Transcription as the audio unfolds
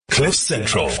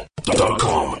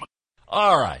CliffCentral.com.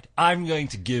 All right, I'm going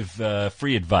to give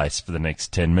free advice for the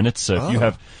next 10 minutes. So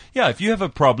if you have a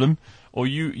problem or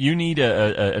you need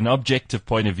an objective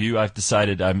point of view, I've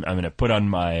decided I'm going to put on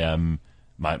my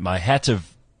my hat of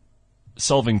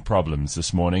solving problems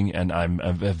this morning, and I'm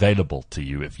available to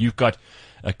you. If you've got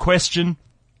a question,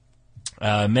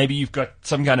 maybe you've got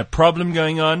some kind of problem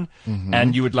going on,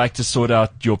 and you would like to sort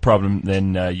out your problem,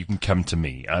 then you can come to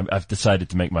me. I've decided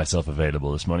to make myself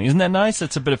available this morning. Isn't that nice?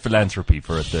 It's a bit of philanthropy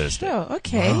for a Thursday. Sure,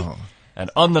 okay. Wow. And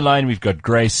on the line, we've got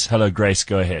Grace. Hello, Grace.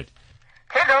 Go ahead.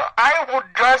 Hello, I would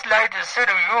just like to say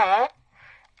to you,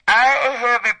 I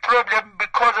have a problem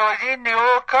because I was in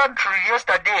your country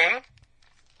yesterday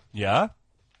Yeah?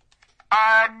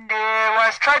 and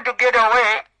was trying to get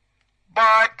away,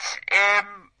 but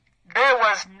there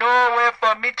was no way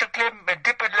for me to claim a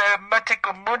diplomatic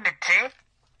immunity.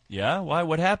 Yeah? Why?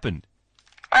 What happened?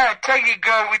 I attacked a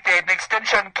girl with an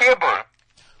extension cable.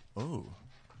 Oh.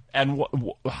 And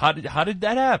how did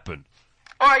that happen?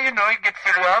 Oh, you know, you get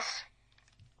furious.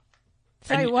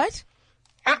 Sorry, what?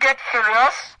 You get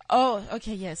furious. Oh,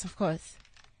 okay, yes, of course.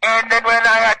 And then when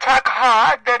I attack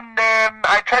her, then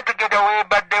I tried to get away,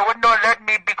 but they would not let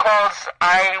me because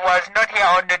I was not here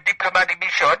on a diplomatic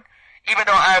mission, even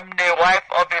though I'm the wife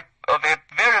of a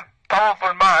very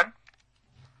powerful man.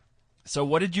 So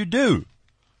what did you do?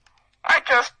 I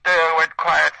just went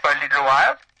quiet for a little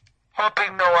while,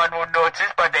 hoping no one would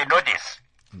notice, but they noticed.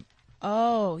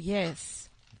 Oh, yes.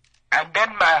 And then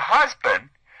my husband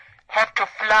had to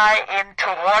fly into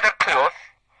Waterkloof,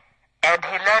 and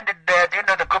he landed there, do you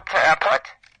know the Gupta airport?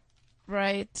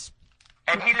 Right.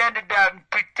 And he landed there and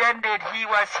pretended he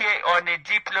was here on a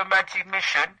diplomatic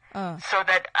mission so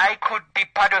that I could be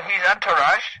part of his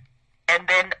entourage, and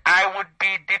then I would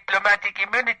be diplomatic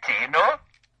immunity, you know?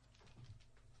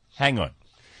 Hang on.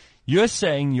 You're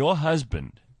saying your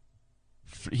husband,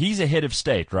 he's a head of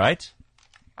state, right?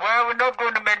 Well, we're not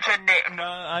going to mention names. No,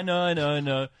 I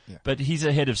know. Yeah. But he's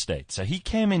a head of state. So he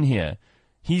came in here.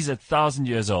 He's 1,000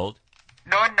 years old.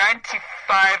 No,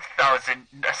 95,000.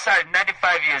 Sorry,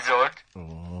 95 years old.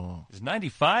 Oh. He's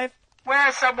 95?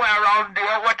 Well, somewhere around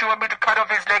there. What, do you want me to cut off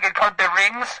his leg and count the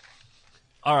rings?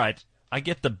 All right. I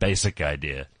get the basic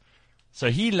idea.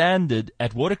 So he landed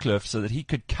at Waterkloof so that he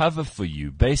could cover for you,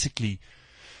 basically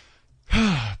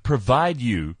provide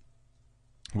you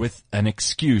with an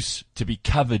excuse to be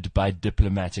covered by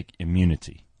diplomatic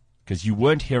immunity. Because you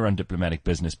weren't here on diplomatic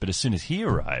business, but as soon as he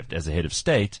arrived as a head of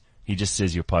state, he just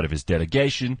says you're part of his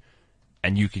delegation,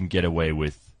 and you can get away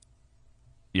with,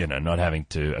 not having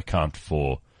to account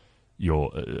for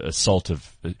your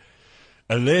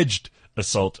alleged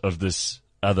assault of this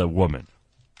other woman.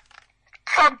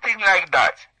 Something like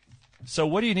that. So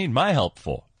what do you need my help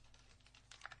for?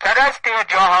 Can I stay at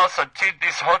your house until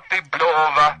this whole thing blow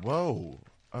over? Whoa.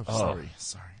 Oh,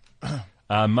 sorry.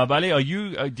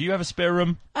 Mabali, do you have a spare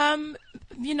room?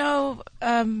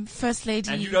 First lady.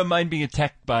 And you don't mind being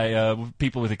attacked by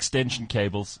people with extension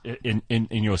cables in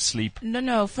your sleep?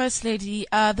 No, first lady.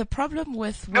 The problem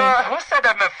with No, who said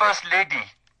I'm a first lady?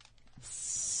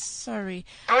 Sorry.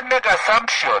 Don't make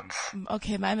assumptions.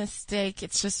 Okay, my mistake.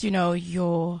 It's just,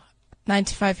 your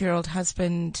 95-year-old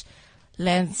husband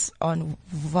lands on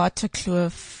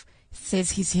Waterkloof,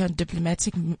 says he's here on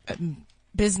diplomatic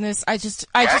business. I just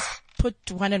put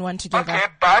one and one together. Okay,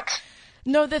 but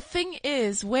No, the thing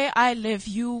is, where I live,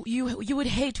 you would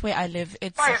hate where I live.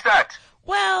 why is that?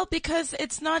 Well, because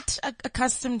it's not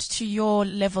accustomed to your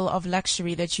level of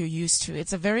luxury that you're used to.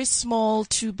 It's a very small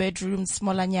 2-bedroom,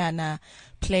 smolanyana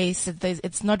place.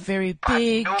 It's not very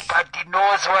big. Nobody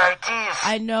knows where it is.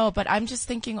 I know, but I'm just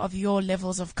thinking of your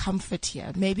levels of comfort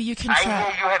here. Maybe you can I try.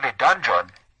 hear you have a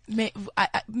dungeon.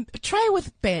 Try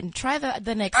with Ben. Try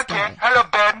the next Okay, guy. hello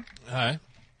Ben. Hi.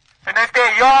 Can I stay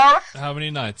at your house? How many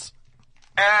nights?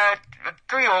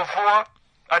 3 or 4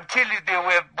 until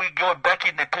we go back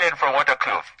in the plane for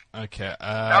Waterkloof. Okay.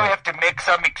 Now we have to make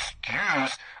some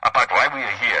excuse about why we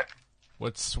are here.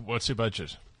 What's your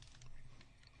budget?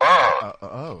 Oh,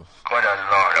 Oh. got a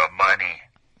lot of money.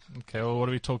 Okay. Well, what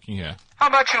are we talking here? How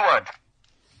much you want?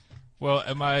 Well,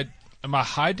 am I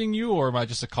hiding you, or am I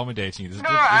just accommodating you? There's No,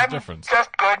 a I'm difference.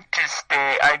 just going to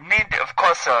stay. I need, of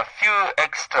course, a few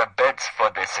extra beds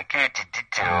for the security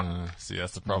detail. See,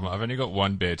 that's the problem. I've only got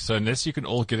one bed, so unless you can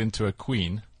all get into a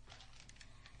queen.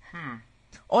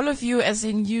 All of you, as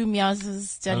in you,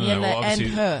 Meowses, No, Daniela, well, and obviously,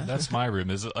 her. That's my room.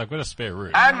 I've got a spare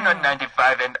room. I'm not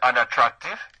 95 and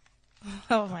unattractive.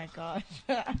 Oh my god.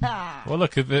 Well,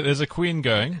 look, there's a queen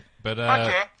going, but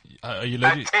Okay. are you I'll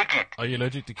allergic? take it. Are you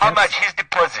allergic to How cats? much his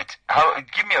deposit?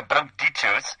 Give me a bank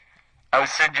details. I'll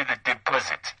send you the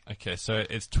deposit. Okay, so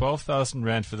it's 12,000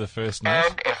 rand for the first night.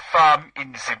 And a farm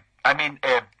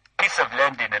a piece of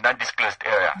land in an undisclosed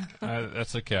area.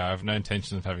 That's okay. I have no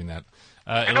intention of having that.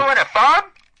 You don't want a farm?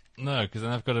 No, because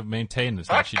then I've got to maintain this.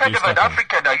 What Actually kind do of an stuff on it.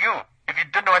 African are you if you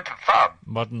don't want a farm?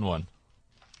 Modern one.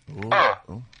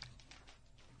 Oh.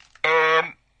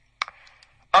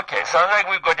 Okay, sounds like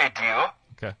we've got a deal.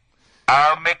 Okay.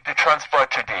 I'll make the transfer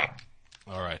today.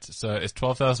 All right. So it's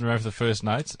 12,000 rand for the first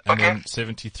night, and Okay. then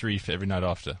 73 for every night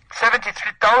after.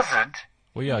 73,000?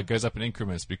 Well, yeah, it goes up in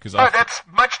increments because Oh, after, that's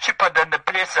much cheaper than the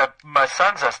place my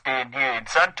sons are staying here in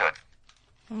Santon.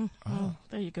 Oh,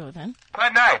 there you go then. Per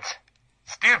night.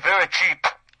 Still very cheap.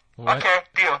 Why- Okay,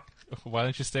 deal. why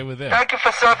don't you stay with them? Thank you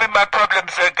for solving my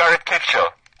problems, Gareth Kipshaw.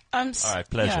 All right,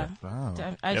 pleasure. Yeah. Wow.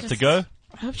 I You have just to go?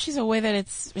 I hope she's aware that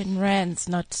it's in rands,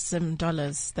 not some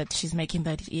dollars, that she's making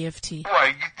that EFT. Why,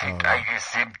 you think I use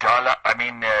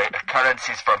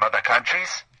currencies from other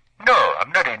countries? No,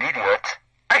 I'm not an idiot.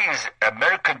 I use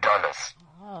American dollars.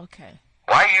 Oh, okay.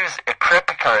 Why use a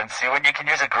crappy currency when you can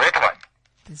use a great one?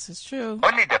 This is true.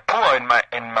 Only the poor in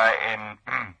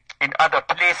other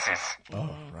places Oh,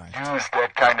 right. use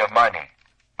that kind of money.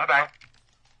 Bye-bye.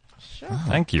 Sure.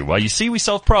 Thank you. Well, you see, we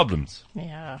solve problems.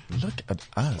 Yeah. Look at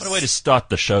us. What a way to start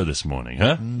the show this morning,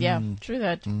 huh? Yeah, true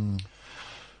that.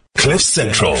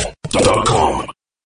 CliffCentral.com